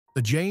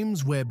The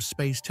James Webb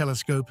Space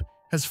Telescope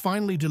has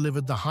finally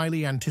delivered the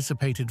highly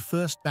anticipated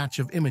first batch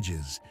of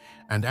images,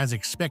 and as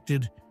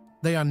expected,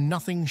 they are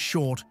nothing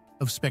short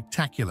of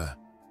spectacular.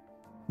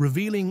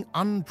 Revealing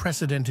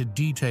unprecedented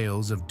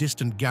details of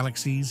distant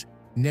galaxies,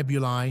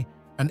 nebulae,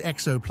 and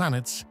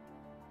exoplanets,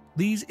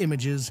 these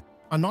images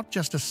are not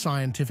just a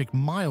scientific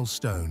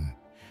milestone,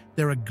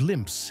 they're a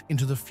glimpse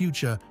into the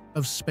future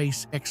of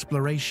space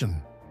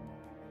exploration.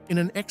 In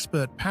an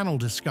expert panel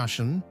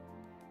discussion,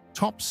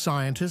 top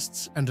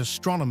scientists and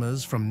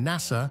astronomers from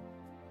NASA,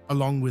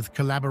 along with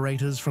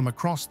collaborators from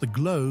across the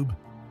globe,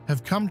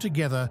 have come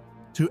together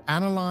to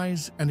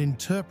analyze and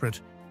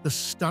interpret the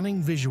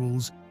stunning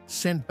visuals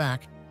sent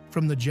back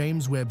from the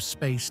James Webb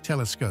Space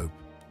Telescope.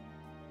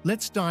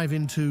 Let's dive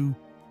into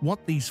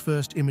what these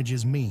first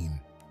images mean,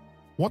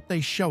 what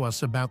they show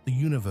us about the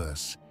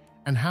universe,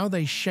 and how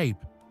they shape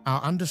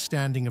our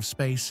understanding of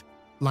space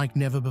like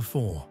never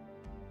before.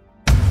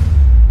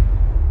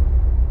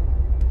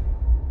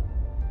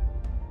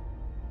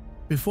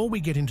 Before we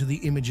get into the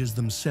images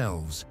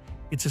themselves,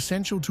 it's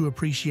essential to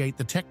appreciate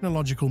the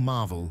technological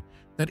marvel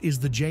that is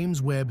the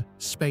James Webb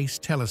Space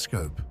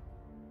Telescope.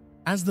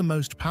 As the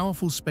most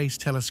powerful space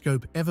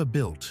telescope ever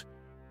built,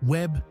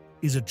 Webb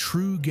is a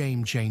true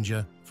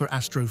game-changer for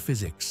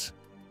astrophysics.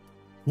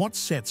 What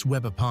sets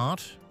Webb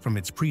apart from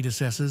its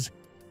predecessors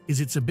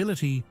is its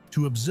ability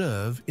to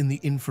observe in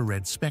the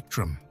infrared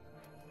spectrum.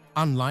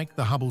 Unlike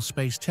the Hubble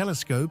Space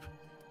Telescope,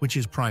 which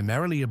is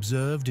primarily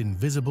observed in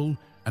visible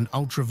and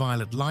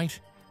ultraviolet light,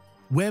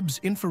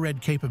 Webb's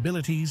infrared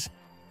capabilities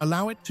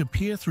allow it to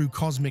peer through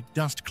cosmic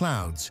dust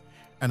clouds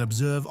and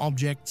observe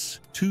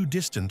objects too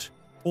distant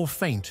or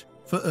faint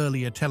for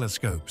earlier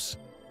telescopes.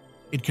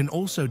 It can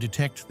also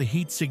detect the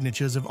heat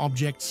signatures of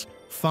objects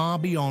far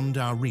beyond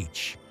our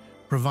reach,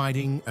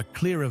 providing a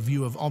clearer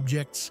view of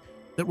objects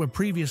that were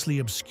previously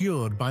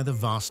obscured by the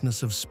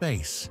vastness of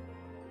space.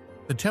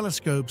 The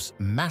telescope's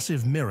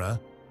massive mirror,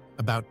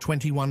 about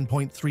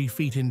 21.3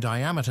 feet in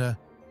diameter,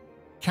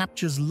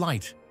 captures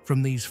light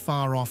from these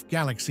far-off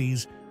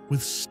galaxies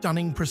with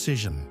stunning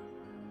precision,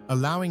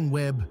 allowing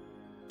Webb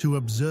to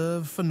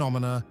observe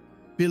phenomena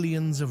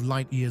billions of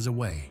light-years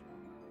away.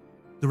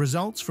 The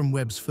results from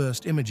Webb's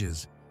first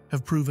images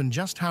have proven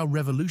just how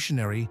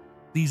revolutionary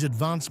these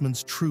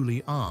advancements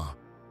truly are.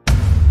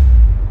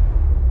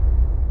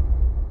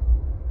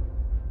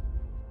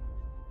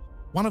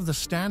 One of the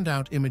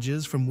standout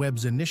images from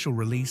Webb's initial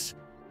release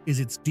is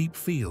its deep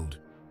field,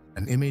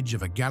 an image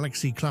of a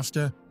galaxy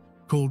cluster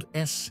called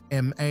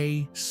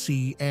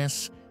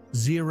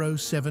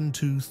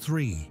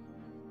SMACS0723.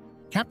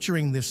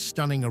 Capturing this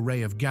stunning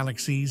array of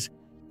galaxies,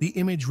 the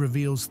image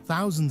reveals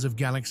thousands of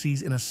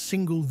galaxies in a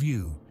single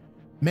view,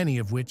 many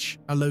of which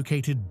are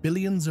located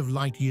billions of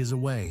light-years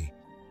away.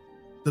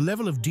 The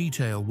level of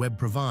detail Webb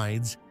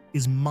provides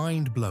is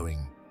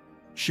mind-blowing,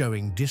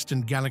 showing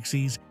distant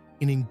galaxies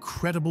in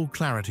incredible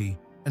clarity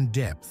and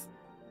depth.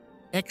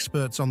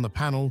 Experts on the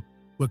panel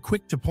were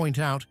quick to point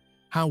out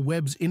how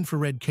Webb's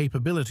infrared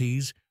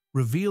capabilities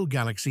reveal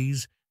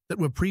galaxies that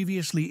were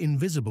previously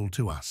invisible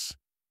to us.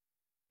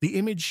 The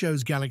image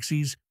shows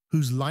galaxies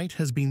whose light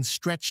has been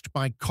stretched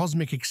by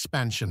cosmic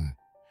expansion,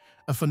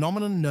 a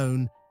phenomenon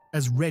known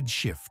as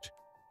redshift.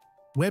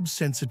 Webb's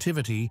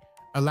sensitivity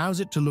allows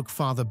it to look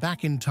farther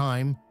back in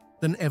time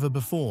than ever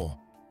before,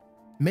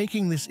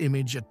 making this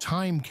image a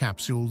time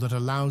capsule that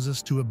allows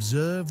us to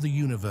observe the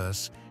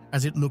universe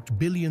as it looked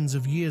billions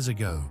of years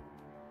ago.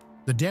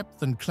 The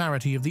depth and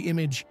clarity of the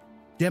image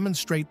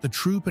demonstrate the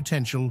true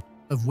potential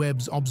of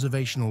Webb's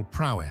observational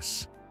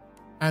prowess.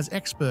 As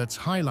experts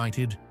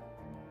highlighted,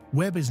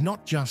 Webb is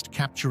not just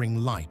capturing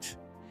light,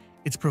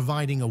 it's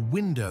providing a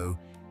window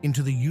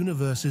into the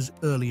universe's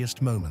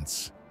earliest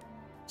moments,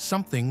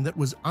 something that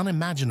was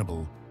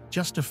unimaginable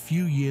just a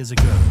few years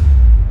ago.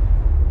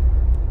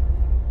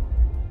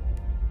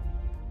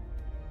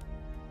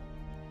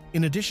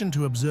 In addition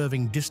to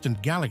observing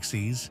distant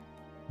galaxies,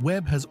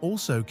 Webb has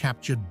also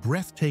captured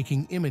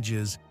breathtaking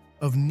images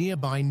of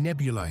nearby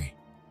nebulae,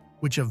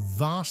 which are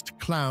vast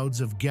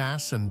clouds of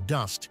gas and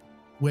dust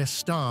where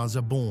stars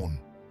are born.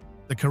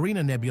 The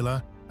Carina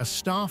Nebula, a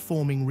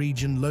star-forming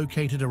region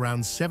located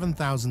around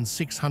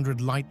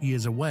 7,600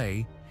 light-years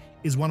away,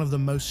 is one of the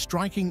most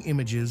striking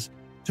images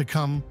to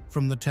come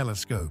from the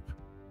telescope.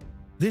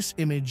 This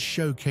image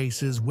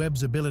showcases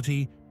Webb's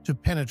ability to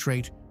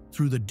penetrate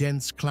through the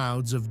dense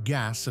clouds of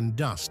gas and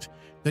dust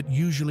that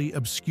usually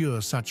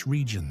obscure such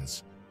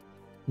regions.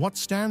 What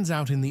stands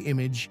out in the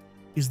image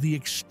is the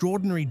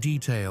extraordinary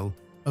detail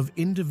of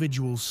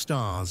individual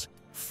stars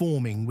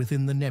forming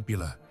within the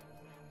nebula.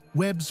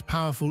 Webb's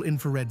powerful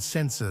infrared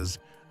sensors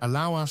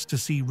allow us to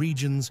see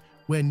regions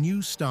where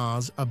new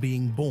stars are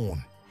being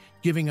born,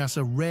 giving us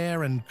a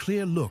rare and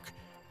clear look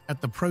at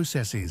the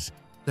processes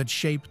that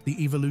shape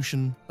the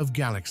evolution of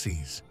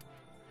galaxies.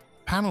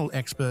 Panel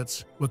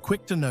experts were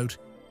quick to note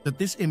that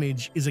this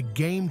image is a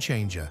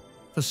game-changer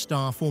for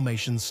star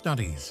formation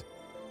studies.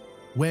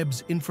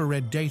 Webb's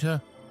infrared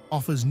data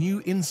offers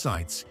new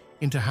insights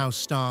into how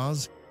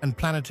stars and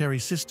planetary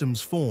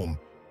systems form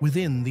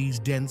within these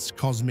dense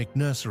cosmic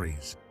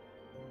nurseries.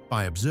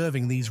 By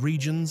observing these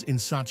regions in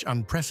such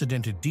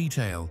unprecedented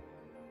detail,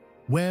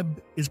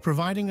 Webb is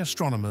providing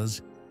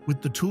astronomers with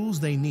the tools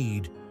they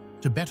need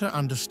to better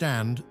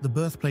understand the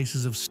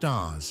birthplaces of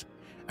stars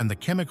and the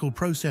chemical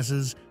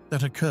processes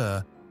that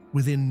occur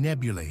within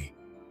nebulae.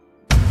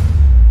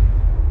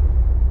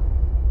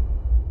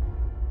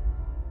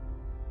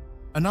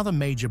 Another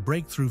major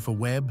breakthrough for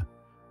Webb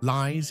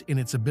lies in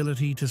its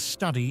ability to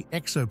study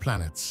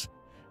exoplanets,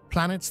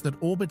 planets that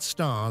orbit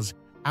stars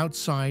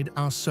outside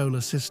our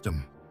solar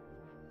system.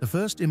 The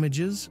first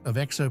images of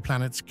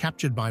exoplanets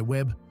captured by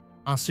Webb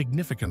are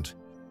significant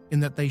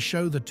in that they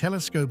show the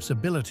telescope's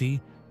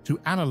ability to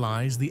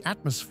analyze the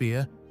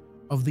atmosphere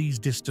of these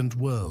distant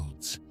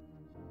worlds.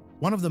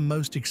 One of the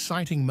most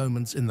exciting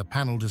moments in the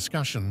panel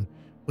discussion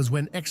was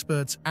when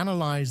experts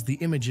analyzed the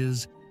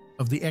images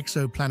of the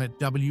exoplanet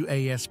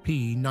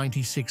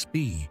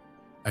WASP-96b,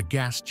 a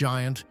gas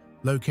giant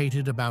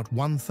located about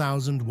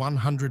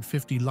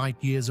 1,150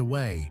 light-years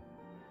away.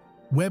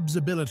 Webb's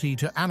ability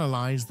to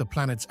analyze the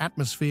planet's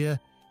atmosphere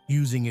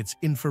using its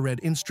infrared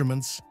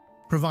instruments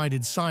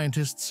provided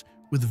scientists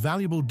with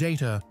valuable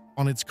data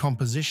on its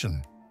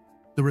composition.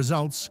 The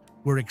results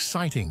were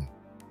exciting.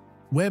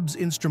 Webb's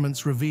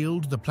instruments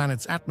revealed the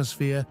planet's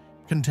atmosphere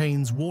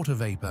contains water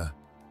vapor,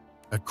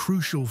 a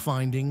crucial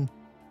finding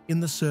in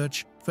the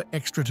search for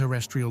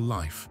extraterrestrial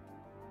life.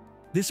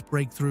 This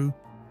breakthrough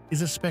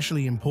is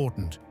especially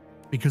important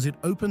because it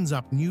opens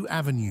up new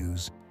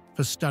avenues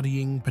for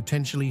studying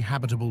potentially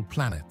habitable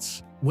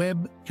planets.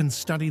 Webb can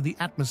study the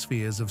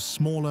atmospheres of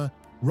smaller,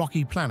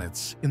 rocky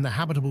planets in the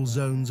habitable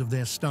zones of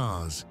their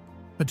stars,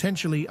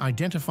 potentially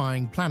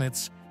identifying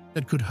planets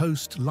that could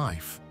host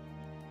life.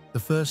 The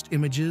first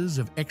images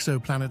of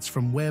exoplanets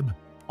from Webb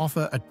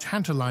offer a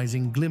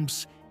tantalizing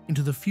glimpse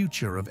into the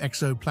future of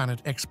exoplanet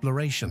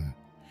exploration,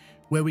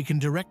 where we can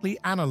directly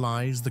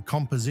analyze the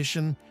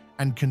composition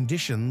and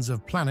conditions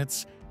of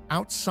planets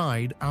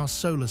outside our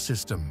solar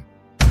system.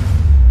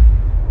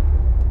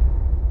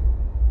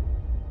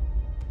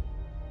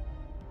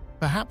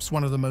 Perhaps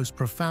one of the most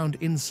profound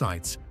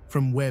insights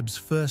from Webb's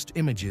first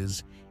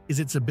images is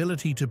its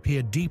ability to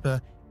peer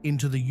deeper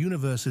into the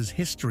universe's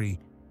history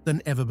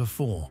than ever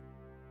before.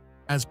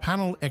 As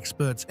panel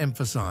experts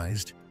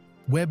emphasized,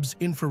 Webb's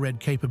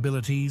infrared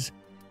capabilities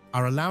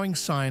are allowing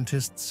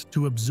scientists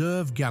to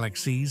observe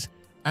galaxies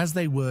as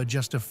they were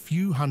just a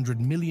few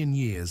 100 million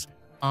years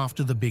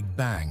after the Big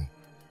Bang.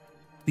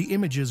 The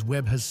images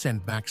Webb has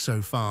sent back so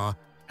far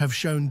have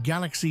shown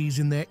galaxies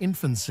in their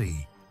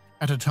infancy,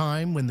 at a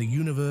time when the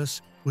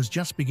universe was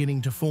just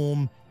beginning to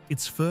form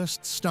its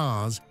first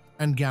stars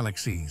and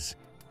galaxies.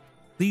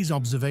 These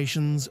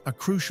observations are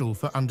crucial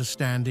for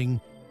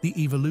understanding the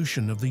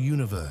evolution of the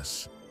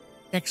universe.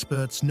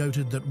 Experts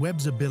noted that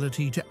Webb's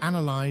ability to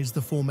analyze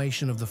the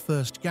formation of the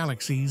first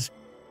galaxies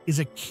is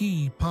a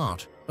key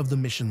part of the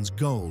mission's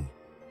goal.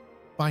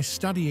 By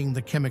studying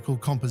the chemical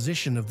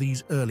composition of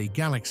these early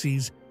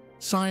galaxies,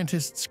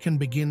 scientists can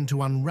begin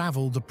to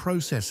unravel the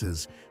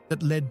processes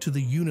that led to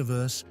the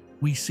universe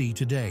we see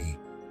today.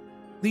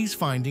 These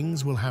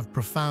findings will have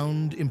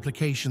profound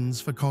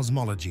implications for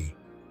cosmology.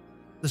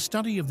 The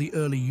study of the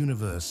early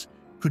universe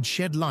could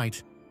shed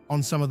light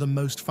on some of the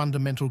most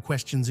fundamental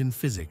questions in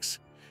physics,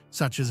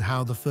 such as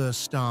how the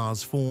first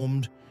stars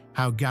formed,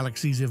 how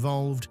galaxies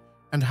evolved,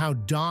 and how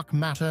dark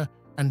matter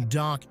and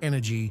dark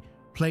energy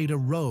played a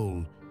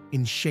role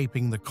in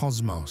shaping the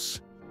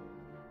cosmos.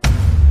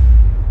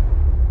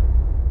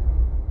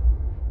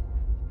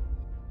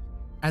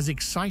 As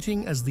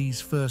exciting as these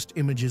first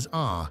images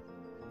are,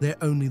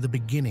 they're only the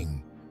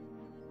beginning.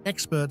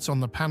 Experts on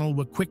the panel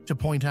were quick to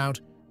point out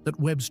that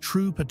Webb's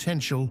true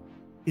potential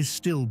is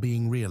still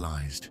being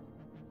realized.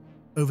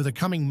 Over the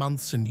coming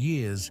months and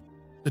years,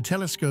 the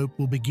telescope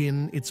will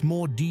begin its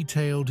more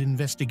detailed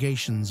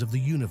investigations of the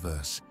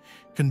universe,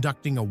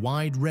 conducting a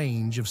wide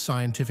range of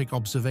scientific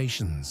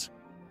observations.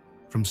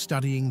 From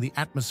studying the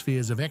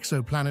atmospheres of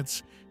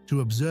exoplanets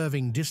to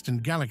observing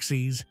distant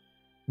galaxies,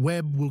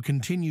 Webb will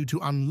continue to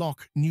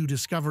unlock new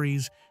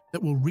discoveries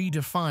that will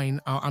redefine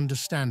our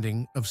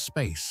understanding of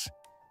space.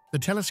 The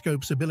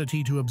telescope's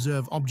ability to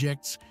observe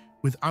objects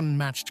with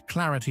unmatched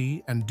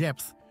clarity and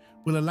depth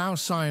will allow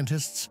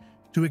scientists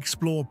to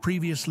explore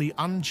previously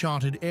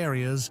uncharted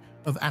areas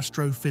of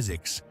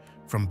astrophysics,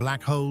 from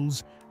black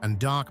holes and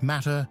dark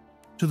matter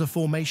to the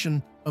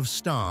formation of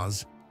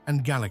stars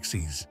and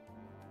galaxies.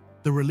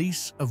 The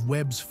release of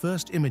Webb's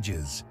first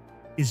images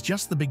is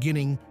just the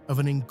beginning of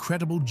an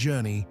incredible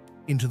journey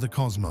into the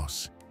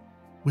cosmos.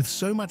 With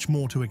so much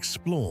more to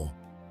explore,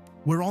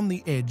 we're on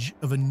the edge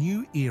of a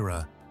new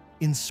era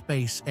in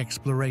space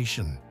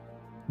exploration.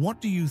 What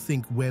do you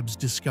think Webb's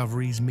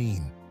discoveries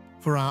mean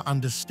for our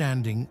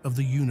understanding of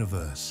the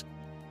universe?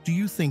 Do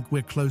you think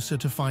we're closer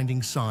to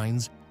finding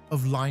signs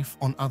of life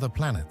on other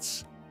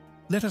planets?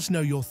 Let us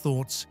know your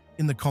thoughts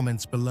in the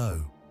comments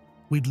below.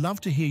 We'd love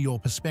to hear your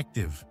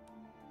perspective.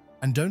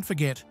 And don't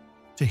forget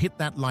to hit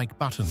that like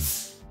button,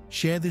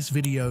 share this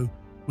video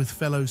with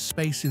fellow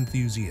space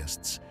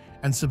enthusiasts,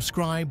 and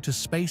subscribe to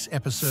Space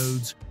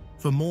Episodes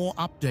for more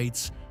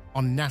updates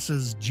on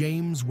NASA's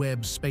James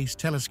Webb Space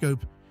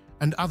Telescope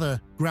and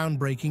other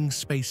groundbreaking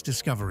space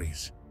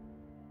discoveries.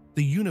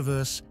 The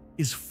universe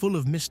is full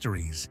of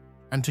mysteries,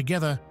 and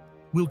together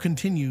we'll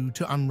continue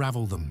to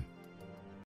unravel them.